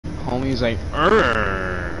Homie's like,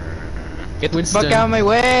 "Urgh. Get the Winston. fuck out of my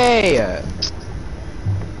way!"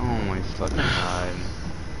 Oh my fucking god.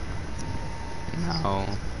 No.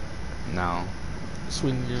 No.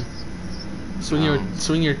 Swing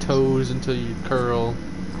your toes until you curl.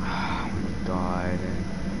 Oh my god.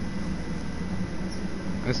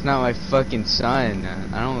 That's not my fucking son.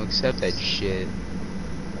 I don't accept that shit.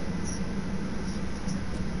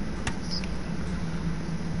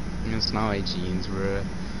 It's not my genes, bro.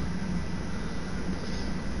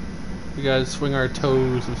 We gotta swing our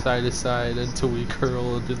toes from side to side until we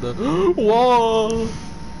curl into the wall.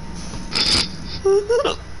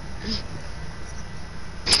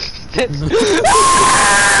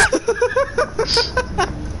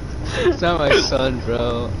 It's not my son,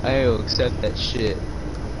 bro. I will accept that shit.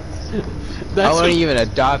 That's I wouldn't even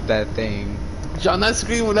adopt that thing. John, that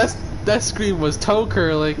scream was toe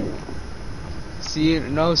curling. See,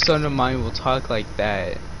 no son of mine will talk like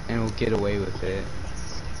that and will get away with it.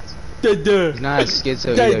 He's not a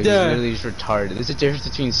schizo either, he's literally just retarded. There's a difference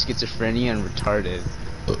between schizophrenia and retarded.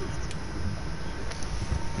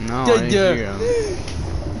 No, I didn't hear him.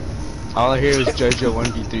 All I hear is JoJo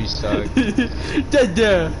 1v3 stock.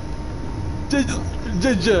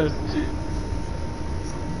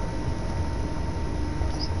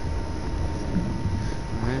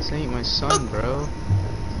 This ain't my son, bro.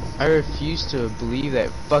 I refuse to believe that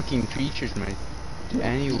fucking creatures might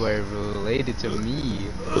anywhere related to me.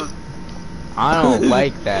 I don't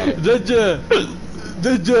like that.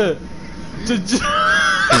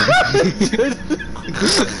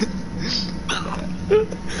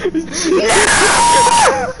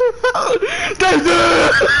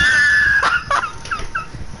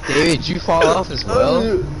 David, did you fall off as well?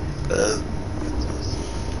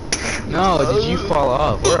 No, did you fall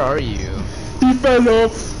off? Where are you? He fell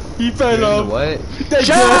off. He fell off. What?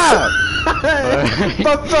 Shut up!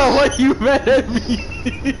 Papa, why you mad at me?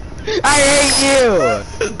 I hate you!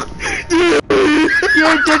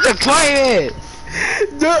 You're disappointed!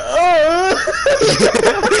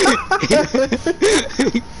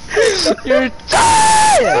 You're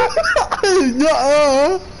tired!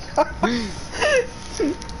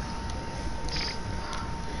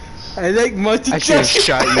 I like multi. I should have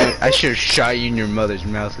shot you. I should have shot you in your mother's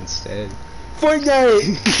mouth instead.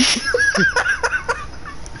 Fortnite.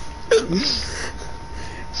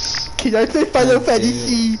 Can I play Final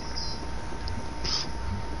Fantasy?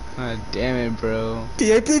 God damn it, bro.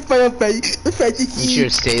 Can I play Final Fantasy? You should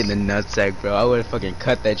have stayed in the nutsack, bro. I would have fucking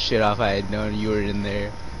cut that shit off if I had known you were in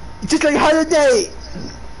there. Just like Holiday.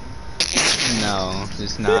 No,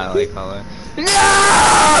 just not like Holiday.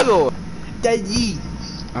 No! Daddy.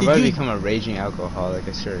 I'm about to become a raging alcoholic,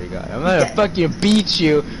 I swear to God. I'm gonna fucking beat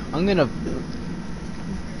you. I'm gonna...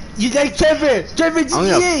 You like Trevor! Trevor GTA! I'm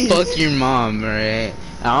gonna fuck your mom, alright?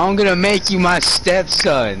 And I'm gonna make you my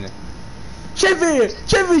stepson. Trevor!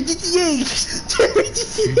 Trevor GTA! Trevor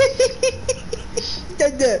GTA!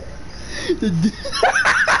 Dada!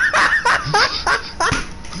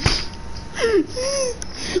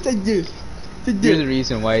 Dada! You're the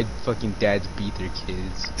reason why fucking dads beat their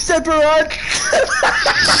kids. Sephiroth!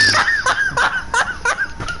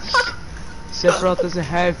 Sephiroth doesn't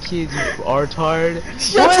have kids, you retard.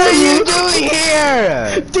 What are you doing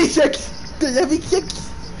here?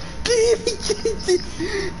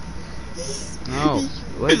 No,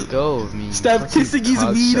 let go of me. Stop kissing his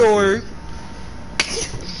meteor!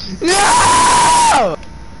 No!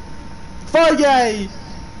 Fall Guy!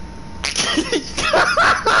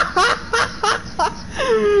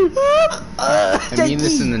 I mean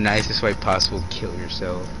this in the nicest way possible. Kill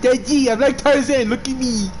yourself. Daddy, I'm like Tarzan. Look at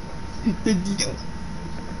me.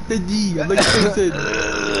 Daddy, I'm like Tarzan.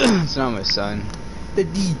 It's not my son.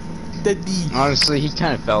 Daddy. Honestly, he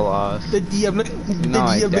kind of fell off. Daddy, I'm like. No,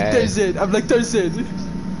 Daddy, I'm like Tarzan. I'm like Tarzan.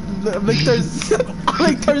 I'm like Tarzan. I'm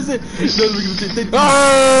like Tarzan.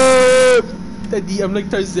 Daddy, I'm like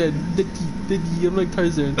Tarzan. Daddy, I'm like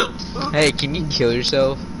Tarzan. Hey, can you kill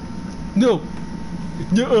yourself? No.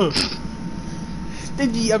 No.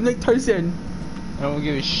 Daddy, I'm like Tarzan. I don't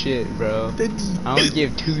give a shit, bro. Daddy. I don't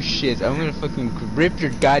give two shits. I'm gonna fucking rip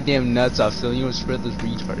your goddamn nuts off so you don't spread those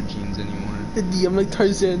retard genes anymore. Daddy, I'm like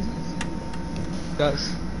Tarzan.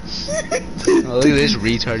 That's... Oh, look at this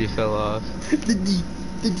retard, he fell off. Daddy,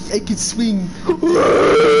 I can swing.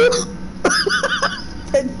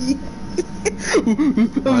 Daddy.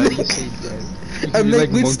 Why did you say that? I'm You're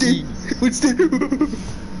like Winston. Winston.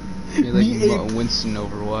 You're like Winston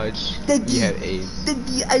Overwatch. Daddy, you have AIDS.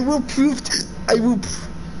 Daddy, I will prove.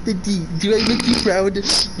 Daddy, do I make you proud?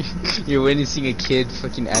 You're witnessing a kid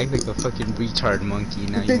fucking act like a fucking retard monkey.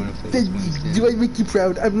 Now you wanna play this Winston. Do I make you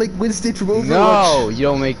proud? I'm like Winston from Overwatch. No, you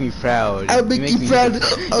don't make me proud. I'll make you proud.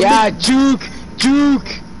 Yeah, juke!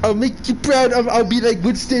 Juke! I'll make you proud. I'll be like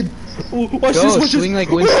Winston. Oh, watch Go, this, watch swing this. like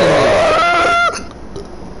Winston.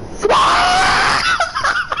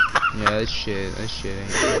 Yeah, that shit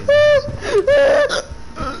ain't good.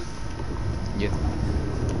 Yeah,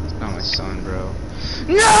 it's not my son, bro.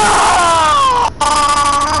 No!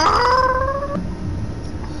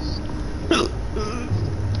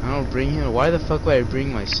 I don't bring him. Why the fuck would I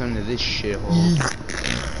bring my son to this shithole?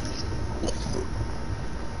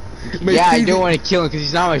 Yeah, I don't want to kill him because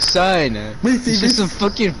he's not my son. He's just some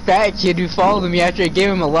fucking fat kid who followed me after I gave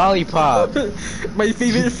him a lollipop. My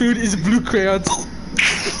favorite food is blue crayons.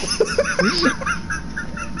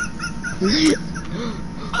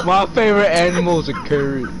 My favorite animal is a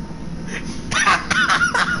carrot.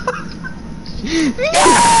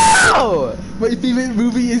 No! My favorite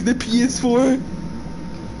movie is the PS4.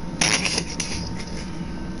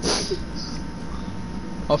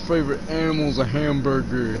 My favorite animal is a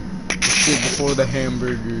hamburger. The shit before the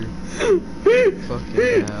hamburger.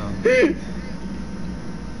 Fucking hell.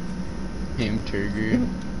 Hamturger.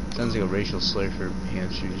 Sounds like a racial slur for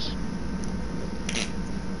hamsters.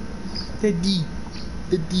 Daddy,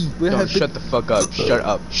 what Don't happened? shut the fuck up. Shut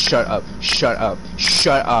up. Shut up. Shut up.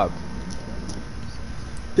 Shut up.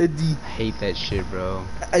 Daddy, I hate that shit, bro.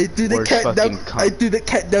 I threw the Worst cat fucking down. cunt. I threw the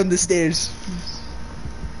cat down the stairs.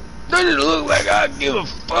 Doesn't look like I give a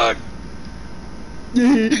fuck.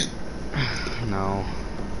 No.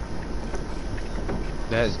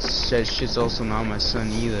 That shit's also not my son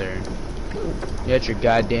either. You got your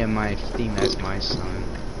goddamn mind think that's my son.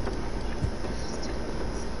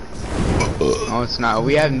 Oh, it's not.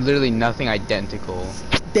 We have literally nothing identical.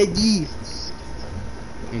 Daddy,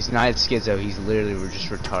 He's not schizo. He's literally we're just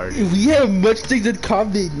retarded. we have much things in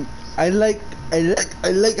common. I like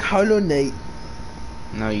Hollow Knight.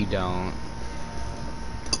 No, you don't.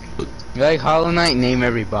 You like Hollow Knight? Name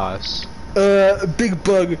every boss. Big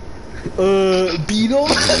Bug. Beetle.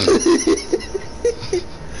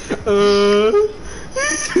 No.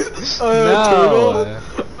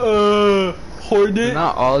 Turtle. Hornet. They're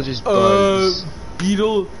not all just bugs.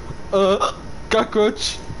 Beetle.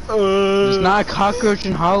 Cockroach. There's not a cockroach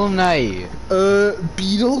in Hollow Knight.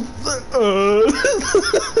 Beetle.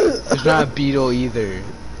 There's not a beetle either.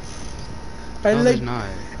 I No, like. there's not.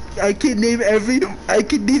 I can name every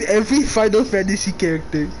Final Fantasy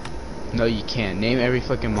character. No, you can't. Name every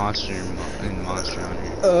fucking monster in Monster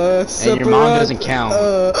Hunter. And your mom doesn't count.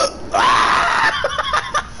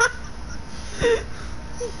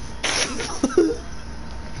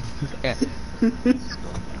 Yeah.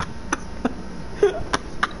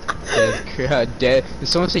 Death. Did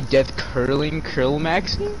someone say death curling? Curl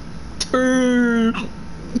maxing?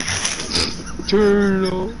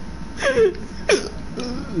 Turtle.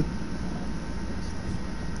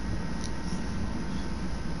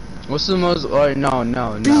 What's the most? Oh, no.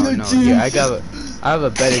 Yeah, I have a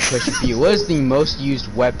better question for you. What is the most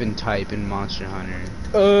used weapon type in Monster Hunter?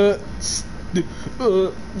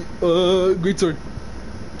 Greatsword.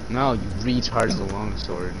 No, you retard, the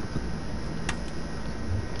longsword.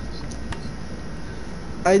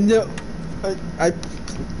 I know. I.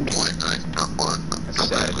 That's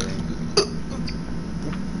sad.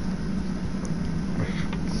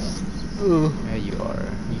 Yeah, you are.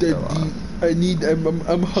 You fell off.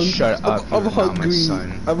 I'm hungry. Shut up, I'm you're not my hungry.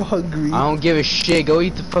 son. I'm hungry. I don't give a shit. Go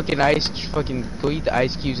eat the fucking go eat the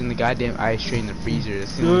ice cubes in the goddamn ice tray in the freezer.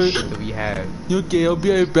 That's the only shit that we have. Okay, I'll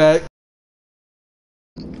be right back.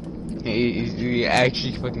 It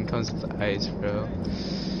actually fucking comes with the ice, bro.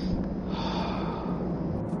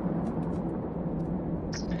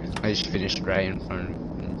 I just finished right in front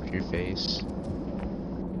of your face.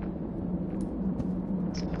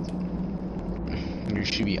 You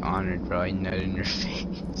should be honored, bro. I nut in your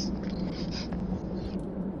face.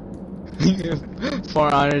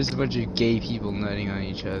 For honor is a bunch of gay people nutting on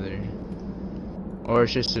each other. Or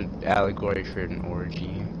it's just an allegory for an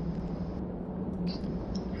orgy.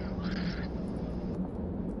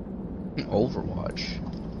 Overwatch.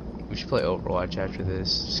 We should play Overwatch after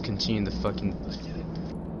this. Just continue the fucking.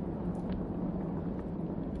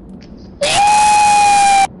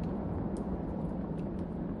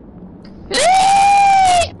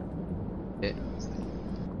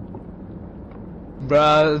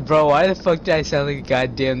 Bro, why the fuck did I sound like a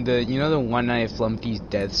goddamn you know the One Night at Flumpty's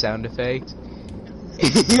death sound effect?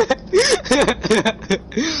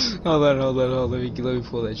 hold on, let me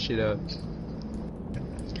pull that shit up.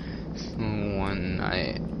 One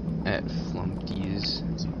Night at Flumpties.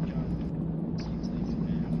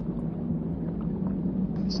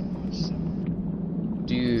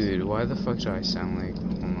 Dude, why the fuck do I sound like?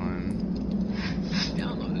 Hold on.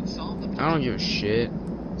 I don't give a shit.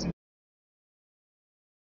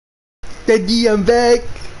 Daddy, I'm back.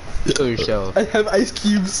 Kill yourself. I have ice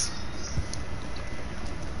cubes.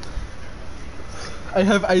 I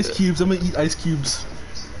have ice cubes. I'm gonna eat ice cubes.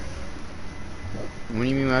 What do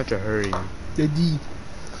you mean we have to hurry? Daddy.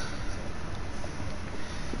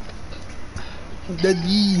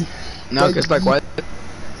 Daddy. No, cause like what?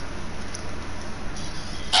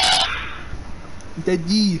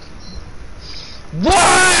 Daddy.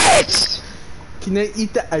 What? Can I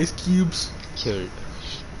eat the ice cubes? Kill it.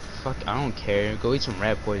 Fuck, I don't care. Go eat some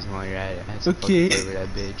rat poison while you're at it. I had some Okay. fucking flavor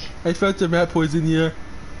that bitch. I found some rat poison here.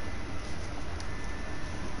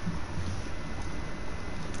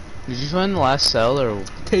 Did you find the last cell or?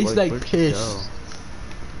 Tastes like where'd you piss. go?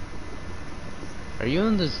 Are you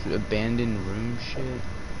in this abandoned room shit?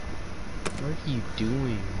 What are you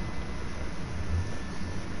doing?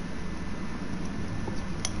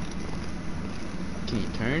 Can you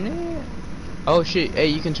turn it? Oh shit! Hey,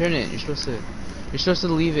 you can turn it. You're supposed to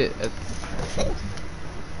leave it at.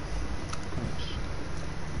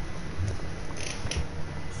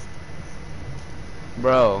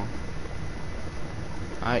 Bro.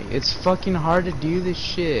 It's fucking hard to do this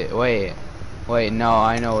shit. Wait, no,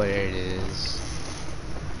 I know what it is.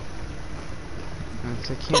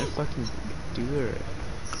 I can't fucking do it.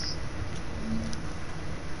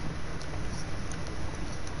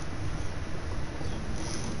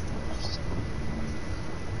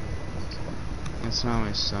 That's not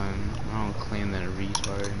my son. I don't claim that a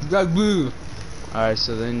retard. That blue. Alright,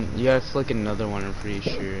 so then you gotta flick another one, I'm pretty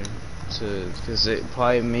sure. Because it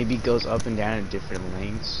probably maybe goes up and down at different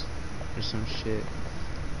lengths. Or some shit.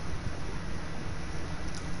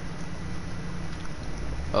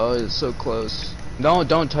 Oh, it's so close. No,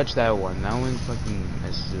 don't touch that one. That one fucking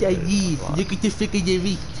messes with Daddy, it a lot. look at the freaking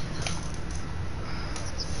Davy.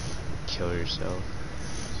 Kill yourself.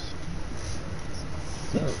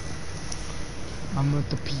 I'm at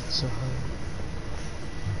the Pizza Hut.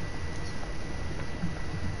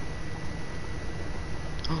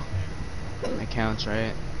 That counts,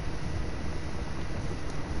 right?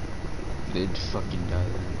 It fucking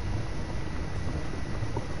doesn't.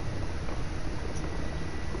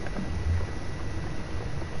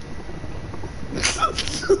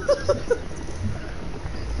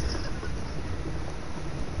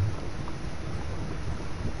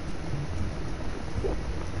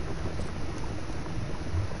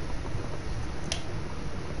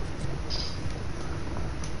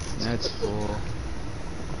 That's full.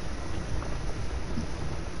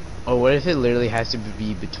 Oh, what if it literally has to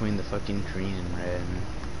be between the fucking green and red?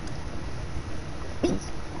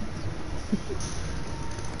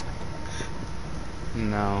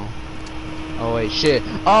 No. Oh wait, shit.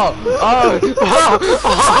 Oh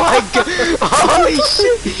my god. Holy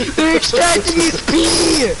shit. They're extracting his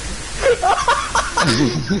pee.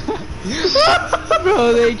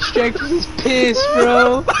 Bro, they extracted his piss,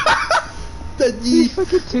 bro. They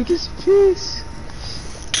fucking took his piss.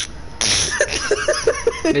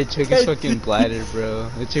 They took his fucking bladder, bro.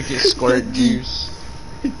 They took his squirt juice.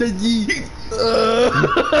 Daddy.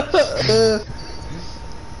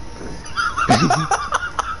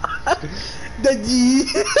 Daddy.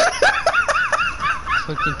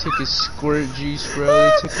 Fucking took his squirt juice, bro.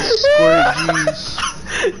 They took his squirt juice.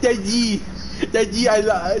 Daddy. Daddy,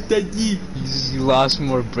 Daddy. He lost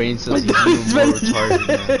more brain cells. He's even more retarded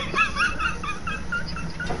now.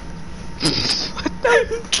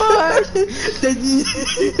 Daddy,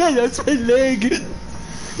 that's my leg.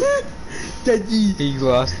 Daddy. He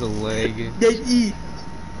lost the leg. Daddy.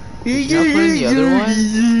 Did you not find the other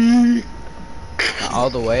one? All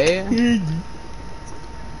the way?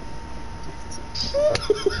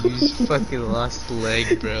 You just fucking lost the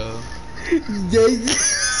leg, bro. Daddy.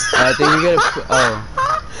 I think we gotta put. Oh.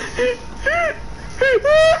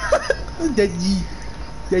 Daddy.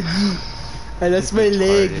 Daddy. I lost my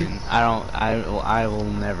leg. I will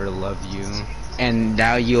never love you. And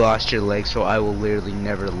now you lost your leg, so I will literally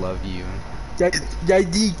never love you.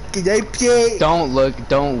 Daddy, can I play? Don't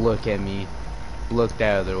look at me. Look the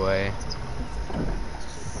other way.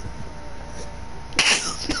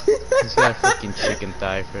 He's got a fucking chicken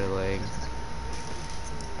thigh for a leg.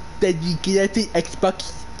 Daddy, can I play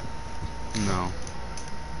Xbox? No.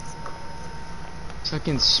 It's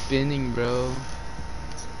fucking spinning, bro.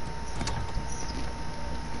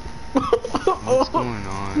 What's going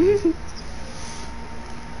on?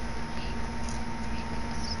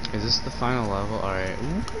 Is this the final level? Alright.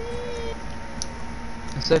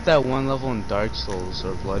 It's like that one level in Dark Souls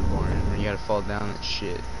or Bloodborne where you gotta fall down that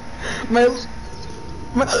shit. My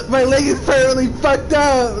leg is permanently fucked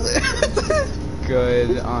up.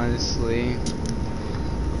 Good, honestly.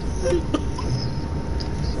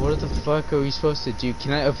 What the fuck are we supposed to do?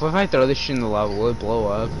 Can I, if I throw this shit in the lava, will it blow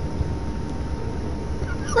up?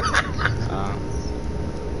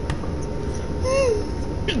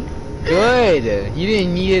 Good! You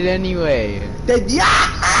didn't need it anyway. Then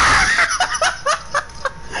yeah.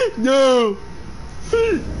 No.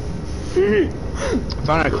 I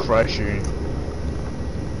found a crusher.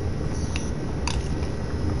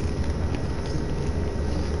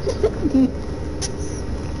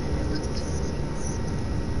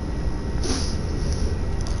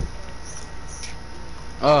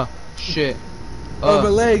 Oh, shit. Oh, my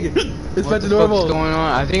leg. It's back to normal. What's going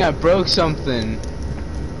on? I think I broke something.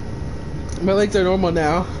 My legs are normal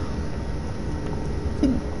now. I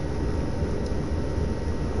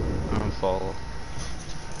don't follow.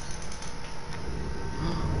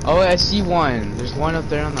 Oh, I see one. There's one up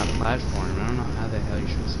there on that platform. I don't know how the hell you're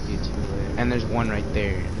supposed to get to it. And there's one right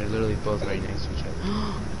there. They're literally both right next to each other.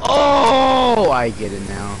 Oh, I get it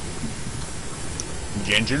now.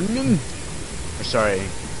 Gentlemen. Or sorry,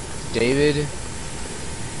 David.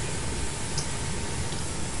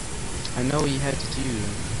 I know what you had to do.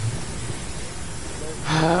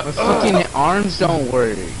 My fucking arms don't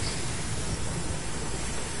work.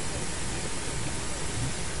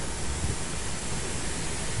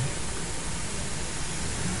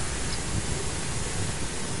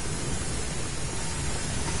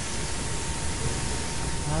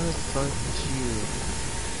 How the fuck did you?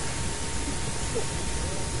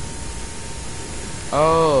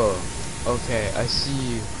 Oh, okay, I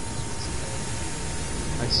see you.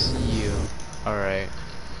 I see you. Alright.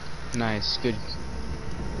 Nice, good.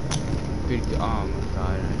 Good, oh my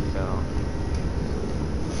god, I fell.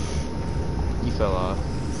 You fell off.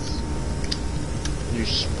 Your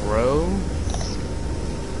Spro?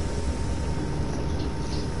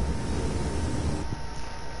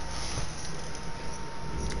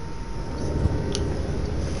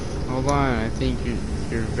 Hold on, I think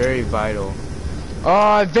you're very vital. Oh,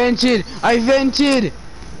 I vented! I vented!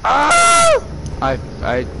 Ah! I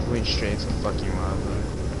went straight to fucking lava.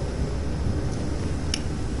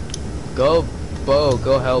 Go, Bo,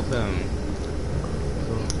 go help him.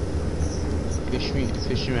 Go. Fish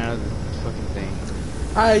him out of the fucking thing.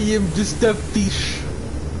 I am just a fish.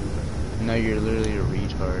 No, you're literally a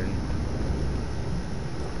retard.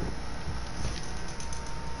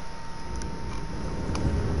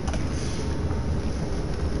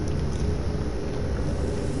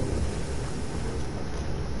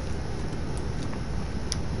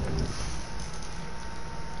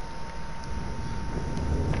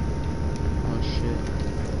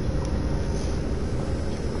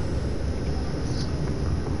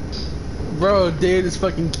 Bro, dude, it's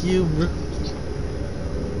fucking cube.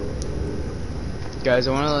 Guys,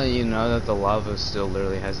 I want to let you know that the lava still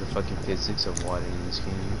literally has the fucking physics of water in this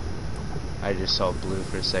game. I just saw blue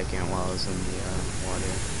for a second while I was in the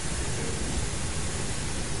water.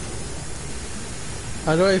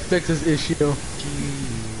 How do I fix this issue?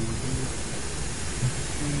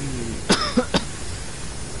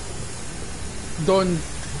 Don't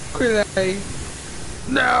cry.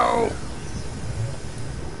 No!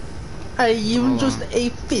 I am just a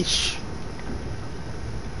fish.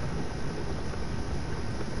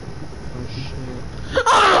 Oh shit.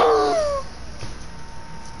 Ah!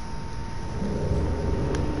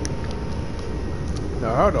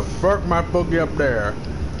 Now how the fuck am I supposed to get up there?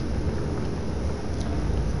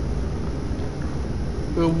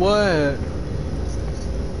 What?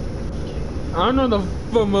 I don't know what the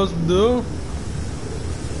fuck I'm supposed to do.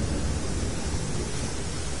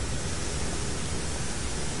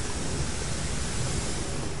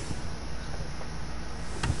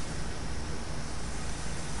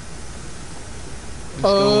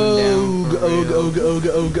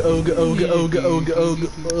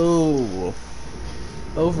 Oh.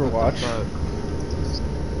 Overwatch.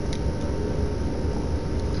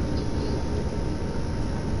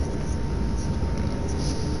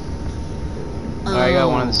 I got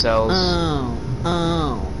one of the cells.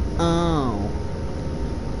 Oh.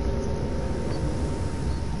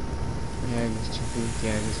 Yeah, it's too big.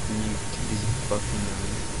 Yeah, just be too busy fucking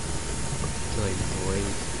to like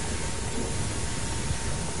wait.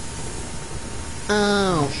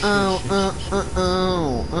 Oh.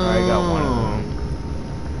 I got one of them.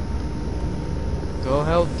 Go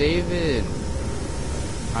help David.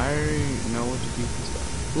 I already know what to do.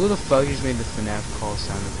 Who the fuck just made the FNAF call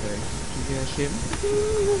sound effect? Did you do that shit?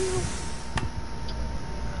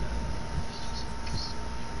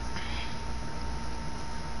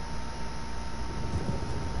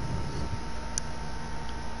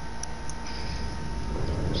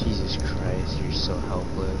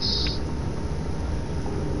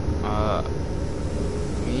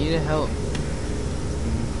 help.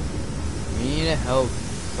 We need to help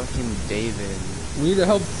fucking David. We need to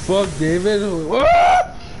help fuck David.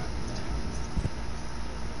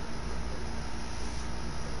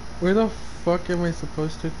 Where the fuck am I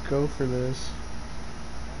supposed to go for this?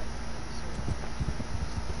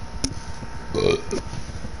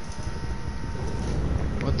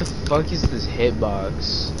 What the fuck is this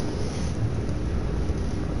hitbox?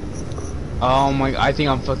 Oh my, I think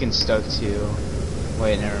I'm fucking stuck too.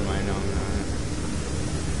 Wait, never mind, no I'm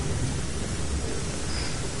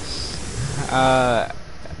not.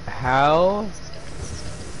 How?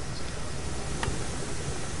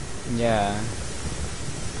 Yeah.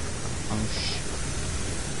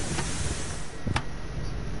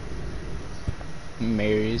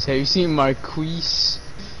 Marys. Have you seen Marquise?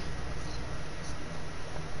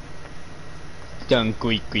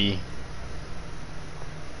 Dunqueque.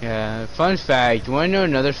 Yeah, fun fact. You wanna know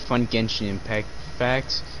another fun Genshin Impact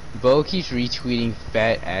fact? Bo keeps retweeting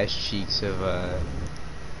fat ass cheeks of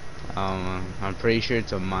I'm pretty sure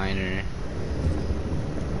it's a minor.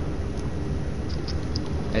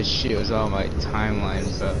 That shit was on my timeline,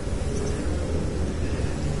 bro.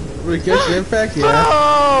 Wait, Genshin Impact? Yeah.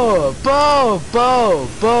 Bo!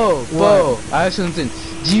 I have something.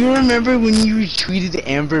 Do you remember when you retweeted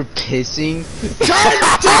Amber pissing?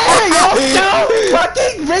 God damn it, yo! Don't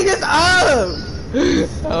fucking bring it up!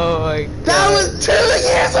 Oh my god. That was 2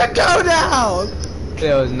 years ago now!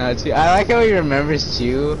 That was nuts. I like how he remembers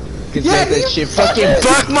too. Cause Yeah, that you shit fucking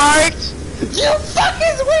bookmarked! You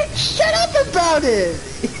fuckers wouldn't shut up about it!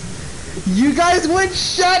 You guys wouldn't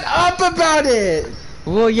shut up about it!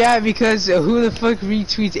 Well, yeah, because who the fuck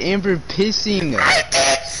retweets Amber pissing? I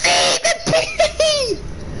didn't see the pee!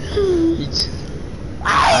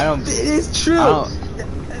 I don't. It is true! I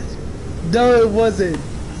don't, No, it wasn't.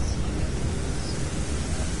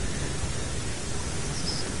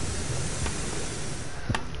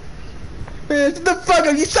 Man, shut the fuck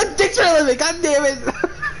up! You suck dicks for a living! God damn it!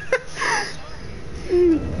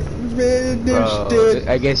 Man, bro, dude.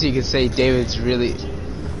 I guess you could say David's really.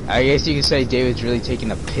 I guess you could say David's really taking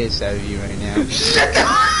a piss out of you right now.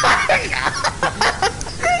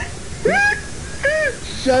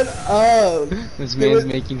 Shut up! This man's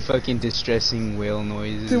making fucking distressing whale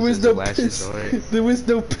noises. There was as a no last piss. resort. There was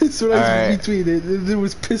no piss when I Alright. retweeted. There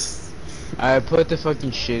was piss. I put the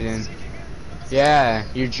fucking shit in. Yeah,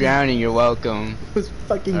 you're drowning. You're welcome. It was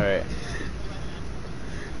fucking. Alright.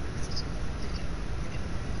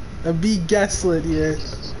 I'm being gaslit here.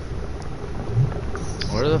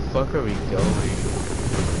 Where the fuck are we going?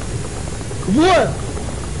 What?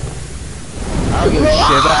 I don't give a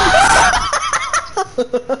shit about.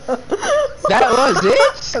 That was it?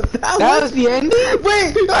 That was the ending?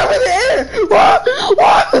 Wait, I'm in the air! What?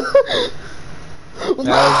 That was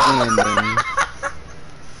the ending.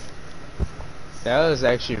 That was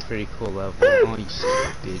actually a pretty cool level. Oh, you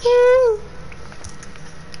stupid bitch.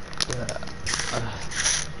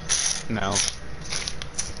 No.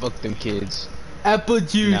 Fuck them kids. Apple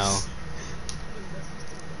juice. No.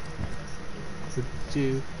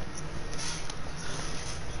 Juice.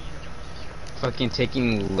 Fucking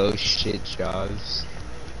taking low shit jobs.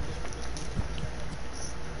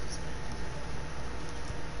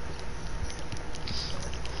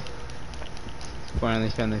 Finally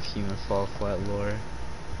found the human fall flat lore.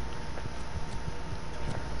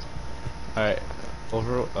 Alright.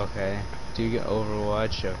 Okay. Do you get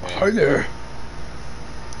Overwatch? Okay. Harder.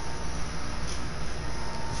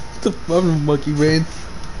 I'm monkey brain.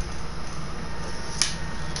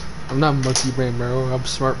 I'm not monkey brain, bro. I'm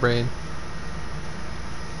smart brain.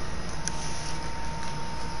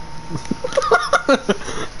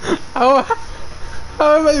 How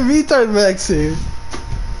am I retard Maxi?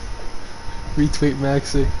 Retweet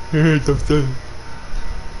Maxi. Hey,